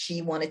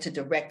 She wanted to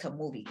direct a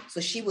movie.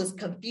 So she was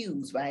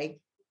confused, right?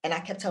 And I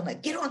kept telling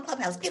her, get on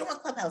Clubhouse, get on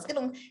Clubhouse, get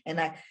on.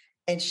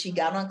 And she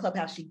got on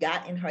Clubhouse. She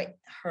got in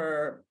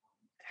her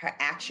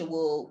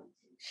actual,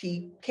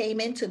 she came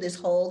into this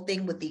whole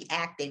thing with the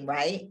acting,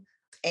 right?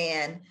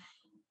 And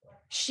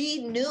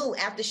she knew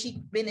after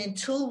she'd been in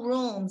 2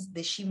 rooms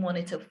that she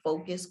wanted to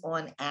focus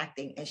on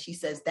acting. And she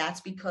says,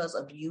 that's because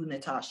of you,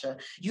 Natasha.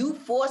 You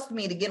forced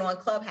me to get on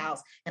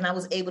Clubhouse, and I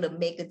was able to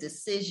make a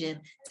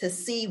decision to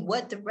see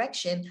what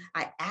direction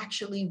I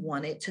actually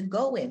wanted to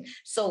go in.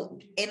 So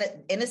in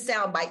a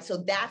soundbite, so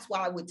that's why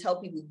I would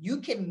tell people you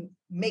can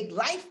make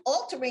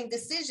life-altering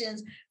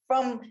decisions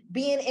from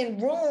being in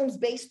rooms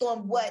based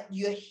on what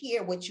you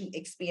hear, what you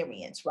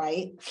experience,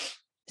 right?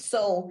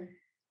 So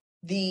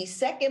the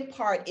second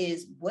part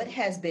is what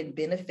has been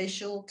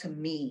beneficial to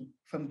me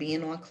from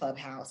being on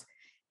Clubhouse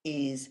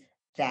is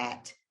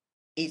that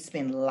it's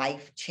been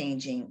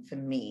life-changing for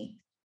me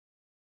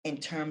in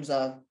terms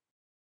of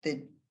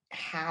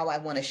how I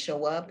want to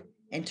show up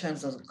in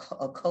terms of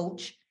a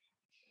coach,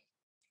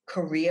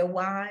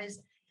 career-wise.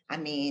 I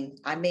mean,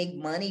 I make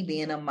money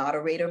being a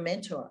moderator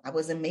mentor. I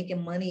wasn't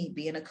making money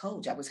being a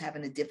coach. I was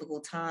having a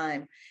difficult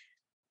time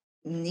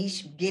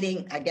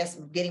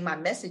getting my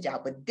message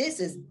out. But this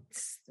is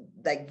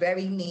like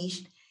very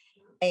niche,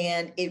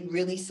 and it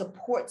really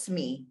supports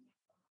me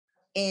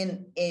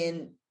in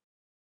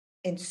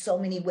so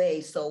many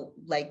ways. So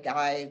like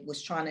I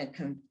was trying to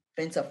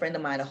convince a friend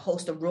of mine to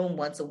host a room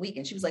once a week.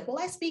 And she was like, well,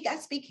 I speak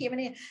here and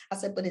there. I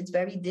said, but it's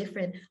very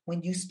different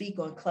when you speak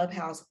on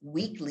Clubhouse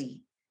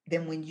weekly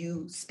than when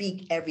you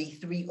speak every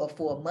 3 or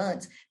 4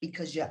 months,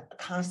 because you're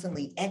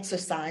constantly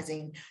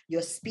exercising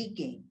your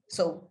speaking.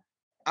 So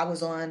I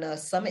was on a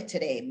summit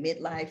today,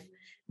 Midlife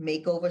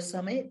Makeover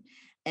Summit.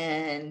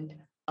 And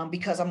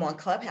because I'm on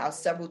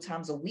Clubhouse several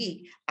times a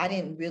week, I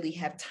didn't really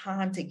have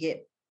time to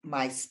get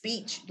my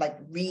speech, like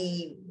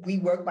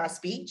rework my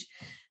speech.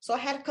 So I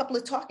had a couple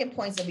of talking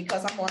points, and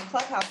because I'm on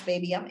Clubhouse,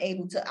 baby,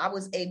 I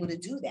was able to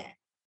do that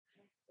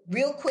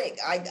real quick.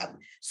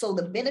 So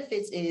the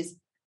benefits is,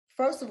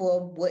 first of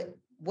all,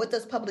 what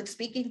does public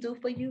speaking do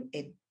for you?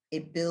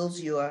 It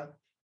builds your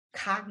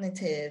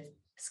cognitive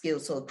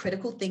skills, so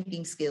critical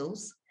thinking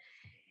skills.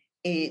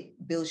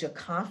 It builds your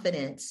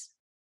confidence,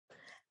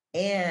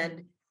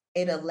 and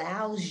it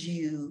allows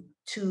you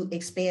to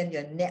expand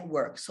your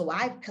network. So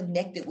I've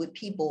connected with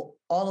people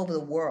all over the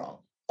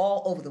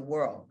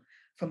world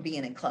from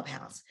being in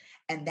Clubhouse.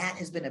 And that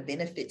has been a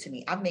benefit to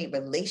me. I've made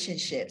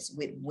relationships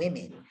with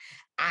women.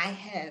 I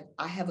have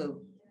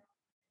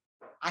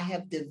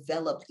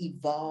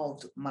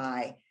evolved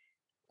my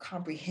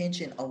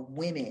comprehension of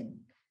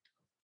women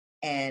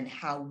and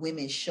how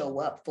women show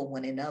up for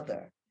one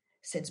another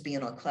since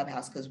being on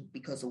Clubhouse,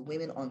 because the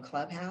women on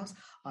Clubhouse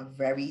are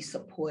very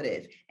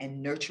supportive and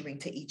nurturing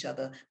to each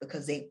other,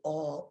 because they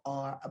all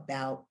are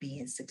about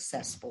being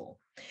successful.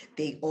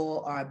 They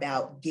all are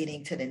about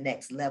getting to the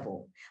next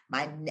level.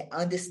 My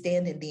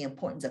understanding the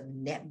importance of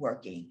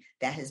networking,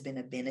 that has been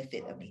a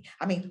benefit of me.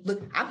 I mean,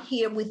 look, I'm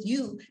here with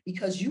you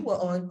because you were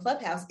on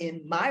Clubhouse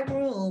in my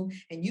room,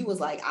 and you was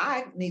like,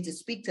 I need to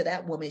speak to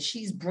that woman.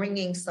 She's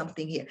bringing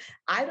something here.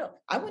 I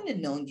wouldn't have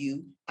known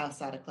you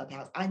outside of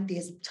Clubhouse.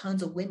 There's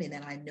tons of women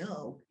that I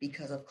know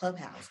because of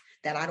Clubhouse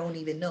that I don't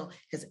even know,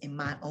 because in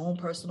my own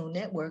personal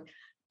network,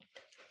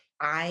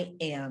 I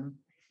am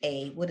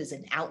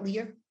an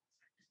outlier.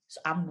 So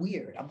I'm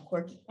weird. I'm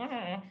quirky,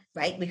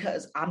 right?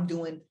 Because I'm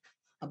doing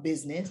a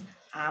business.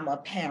 I'm a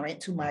parent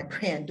to my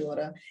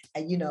granddaughter.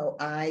 And,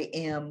 I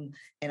am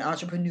an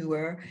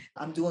entrepreneur.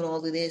 I'm doing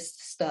all of this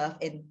stuff,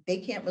 and they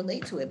can't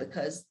relate to it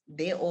because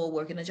they're all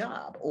working a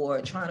job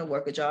or trying to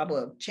work a job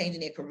or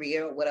changing their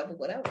career or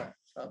whatever.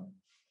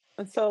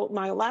 And so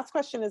my last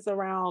question is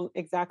around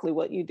exactly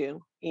what you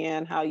do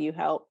and how you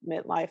help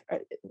midlife.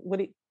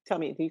 Tell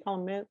me, do you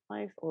call them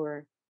midlife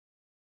or?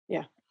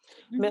 Yeah,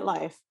 mm-hmm.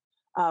 Midlife.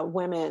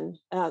 Women,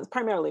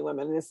 primarily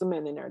women, there's some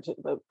men in there,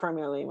 but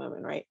primarily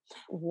women, right?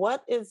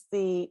 What is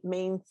the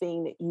main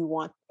thing that you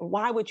want?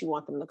 Why would you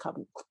want them to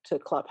come to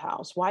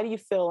Clubhouse? Why do you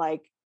feel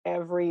like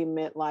every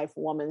midlife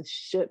woman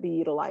should be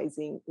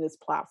utilizing this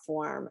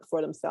platform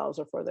for themselves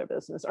or for their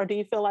business? Or do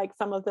you feel like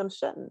some of them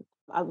shouldn't?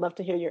 I'd love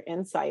to hear your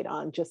insight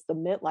on just the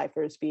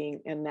midlifers being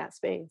in that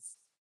space.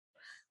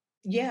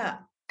 Yeah,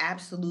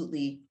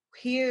 absolutely.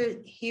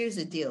 Here's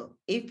the deal.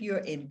 If you're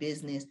in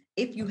business,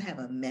 if you have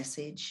a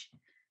message,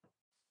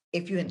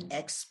 if you're an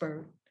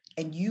expert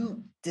and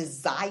you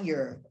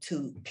desire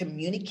to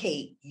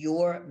communicate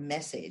your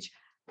message,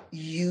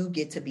 you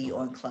get to be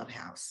on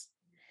Clubhouse.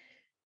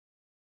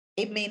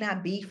 It may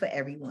not be for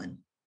everyone,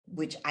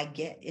 which I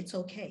get. It's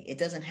okay. It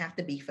doesn't have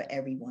to be for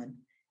everyone.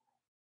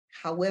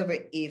 However,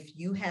 if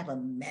you have a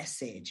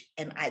message,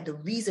 and the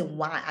reason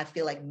why I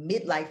feel like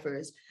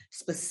midlifers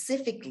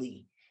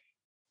specifically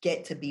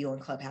get to be on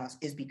Clubhouse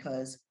is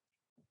because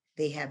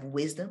they have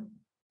wisdom,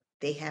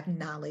 they have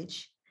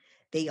knowledge,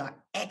 they are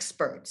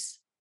experts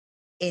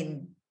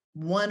in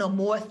one or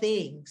more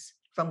things,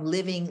 from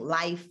living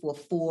life for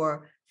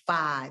 4,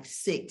 5,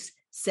 6,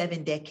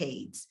 7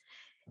 decades.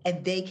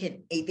 And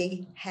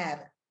they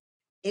have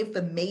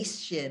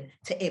information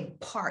to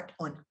impart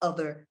on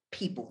other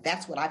people.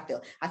 That's what I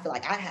feel. I feel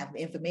like I have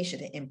information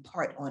to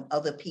impart on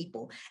other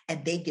people,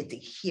 and they get to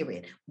hear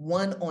it,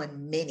 one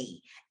on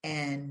many.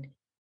 And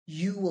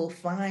you will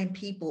find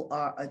people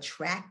are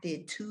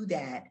attracted to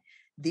that.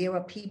 There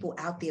are people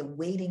out there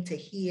waiting to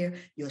hear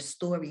your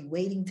story,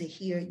 waiting to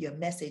hear your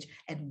message.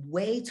 And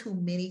way too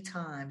many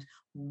times,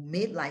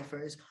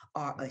 midlifers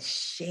are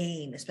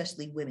ashamed,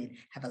 especially women,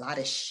 have a lot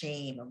of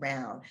shame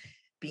around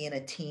being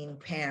a teen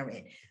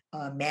parent,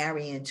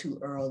 marrying too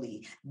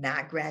early,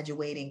 not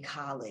graduating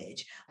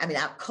college. I mean,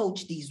 I've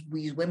coached these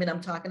women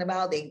I'm talking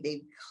about.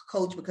 They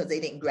coach because they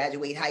didn't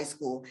graduate high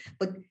school,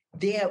 but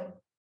they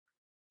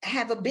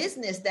have a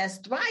business that's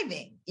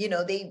thriving.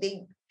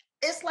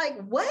 It's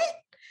like, what?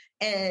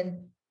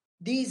 And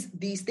these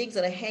things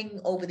that are hanging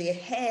over their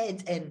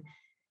heads, and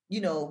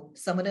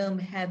some of them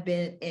have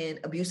been in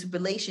abusive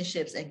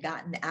relationships and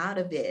gotten out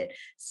of it.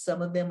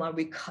 Some of them are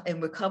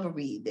in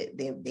recovery.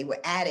 They were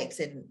addicts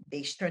and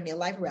they turned their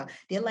life around.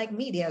 They're like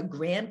me. They're a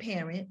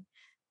grandparent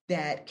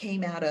that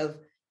came out of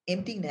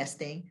empty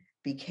nesting,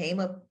 became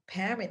a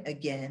parent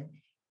again,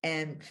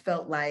 and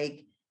felt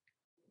like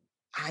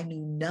I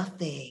knew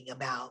nothing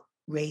about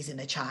raising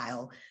a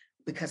child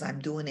because I'm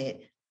doing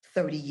it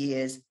 30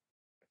 years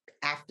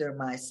after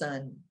my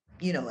son,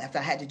 after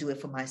I had to do it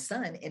for my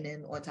son. And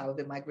then on top of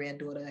it, my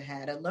granddaughter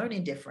had a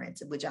learning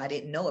difference, which I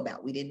didn't know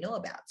about. We didn't know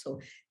about.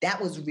 So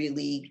that was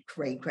really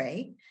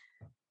cray.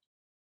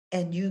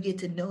 And you get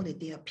to know that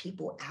there are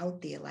people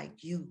out there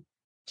like you,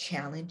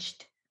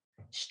 challenged,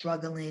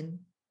 struggling,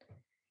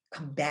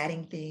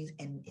 combating things,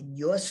 and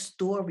your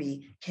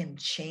story can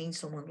change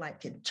someone's life,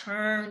 can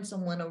turn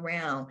someone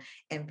around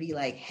and be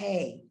like,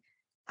 hey,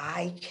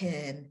 I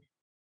can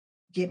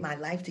get my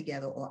life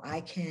together, or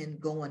I can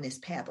go on this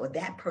path, or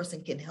that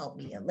person can help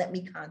me, and let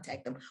me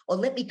contact them, or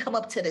let me come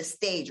up to the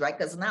stage, right?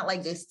 Because it's not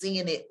like just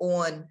seeing it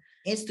on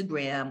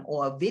Instagram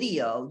or a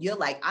video. You're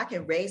like, I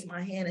can raise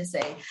my hand and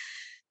say,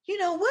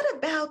 what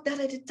about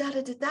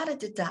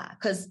da-da-da-da-da-da-da-da-da?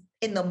 Because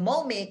in the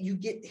moment you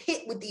get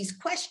hit with these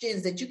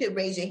questions that you can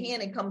raise your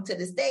hand and come to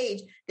the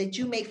stage that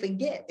you may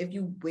forget if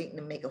you waiting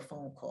to make a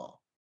phone call.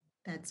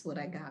 That's what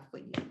I got for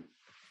you.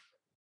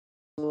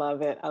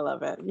 Love it. I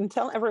love it. And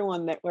tell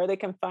everyone where they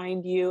can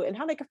find you and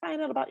how they can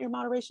find out about your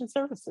moderation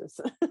services.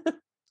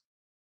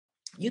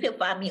 You can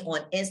find me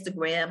on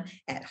Instagram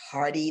at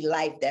Hardee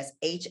Life. That's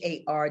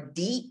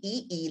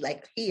HARDEE,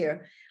 like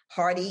here,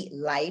 Hardee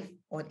Life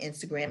on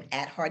Instagram,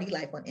 at Hardee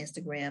Life on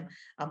Instagram.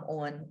 I'm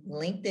on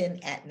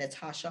LinkedIn at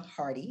Natasha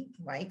Hardee,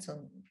 right?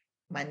 So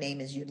my name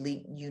is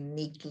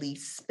uniquely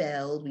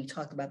spelled. We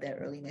talked about that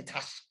earlier,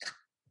 Natasha.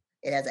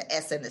 It has an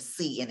S and a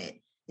C in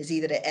it. It's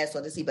either the S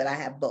or the C, but I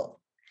have both.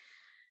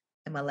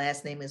 And my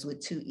last name is with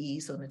 2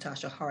 E's, so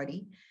Natasha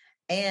Hardee.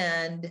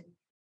 And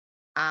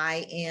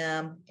I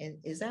am, and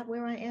is that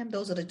where I am?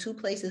 Those are the two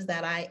places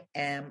that I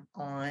am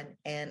on.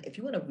 And if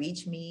you want to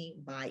reach me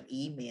by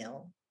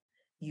email,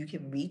 you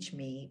can reach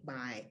me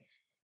by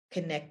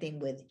connecting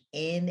with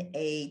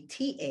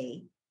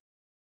NATAHARDEE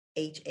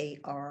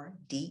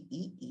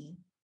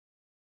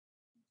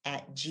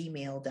at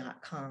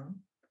gmail.com.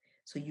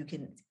 So you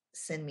can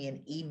send me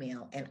an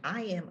email. And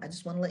I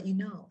just want to let you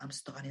know, I'm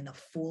starting a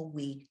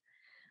 4-week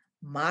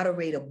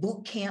moderator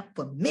boot camp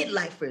for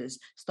midlifers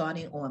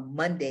starting on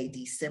Monday,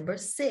 December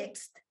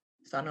 6th.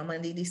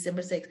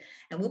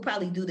 And we'll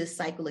probably do this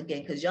cycle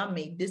again because y'all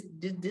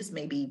this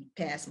may be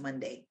past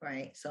Monday,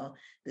 right? So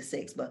the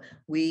 6th, but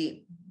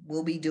we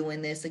will be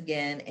doing this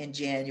again in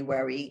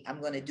January. I'm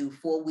going to do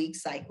 4-week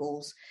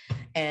cycles,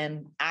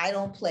 and I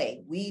don't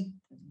play. We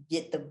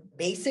get the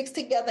basics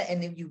together,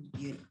 and then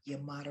you're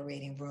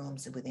moderating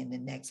rooms within the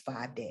next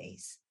 5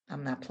 days.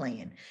 I'm not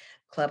playing.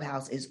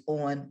 Clubhouse is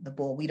on the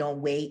ball. We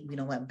don't wait. We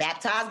don't want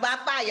baptized by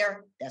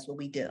fire. That's what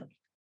we do.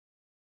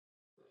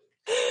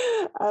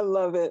 I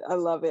love it. I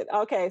love it.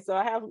 Okay, so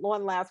I have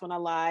one last one. I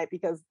lied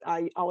because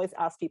I always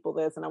ask people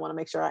this, and I want to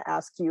make sure I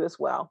ask you as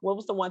well. What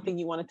was the one thing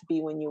you wanted to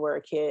be when you were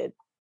a kid?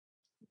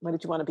 What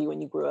did you want to be when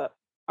you grew up?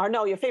 Or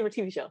no, your favorite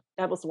TV show.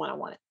 That was the one I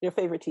wanted. Your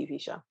favorite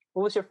TV show.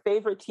 What was your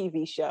favorite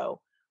TV show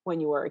when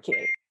you were a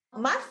kid?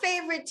 My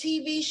favorite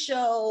TV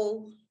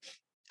show,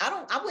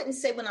 I wouldn't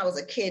say when I was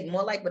a kid,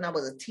 more like when I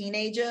was a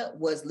teenager,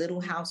 was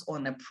Little House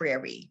on the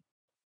Prairie.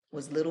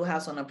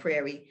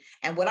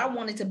 And what I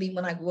wanted to be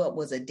when I grew up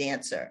was a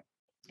dancer.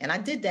 And I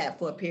did that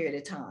for a period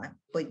of time.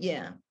 But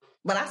yeah,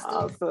 but I still.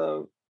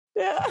 Awesome.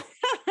 Yeah.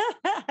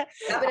 I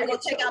better go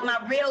check out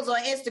my reels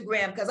on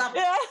Instagram because I'm.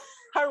 Yeah.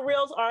 Her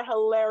reels are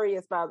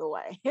hilarious, by the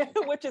way,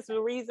 which is the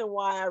reason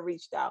why I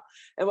reached out.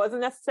 It wasn't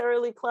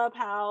necessarily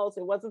Clubhouse.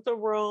 It wasn't the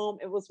room.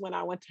 It was when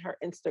I went to her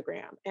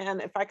Instagram.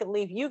 And if I could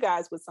leave you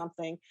guys with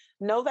something,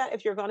 know that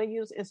if you're going to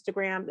use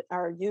Instagram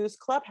or use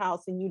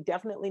Clubhouse, then you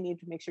definitely need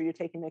to make sure you're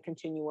taking the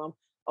continuum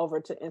over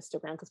to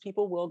Instagram because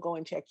people will go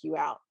and check you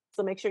out.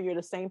 So make sure you're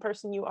the same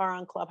person you are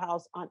on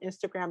Clubhouse. On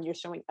Instagram, you're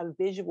showing a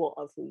visual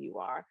of who you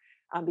are.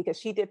 Because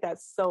she did that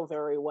so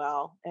very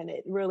well. And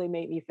it really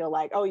made me feel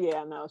like, oh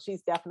yeah, no,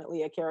 she's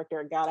definitely a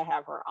character. Gotta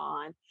have her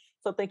on.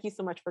 So thank you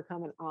so much for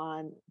coming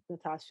on,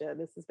 Natasha.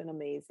 This has been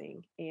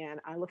amazing. And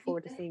I look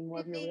forward to seeing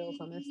more of your reels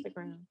on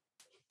Instagram.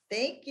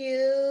 Thank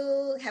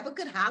you. Have a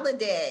good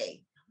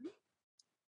holiday.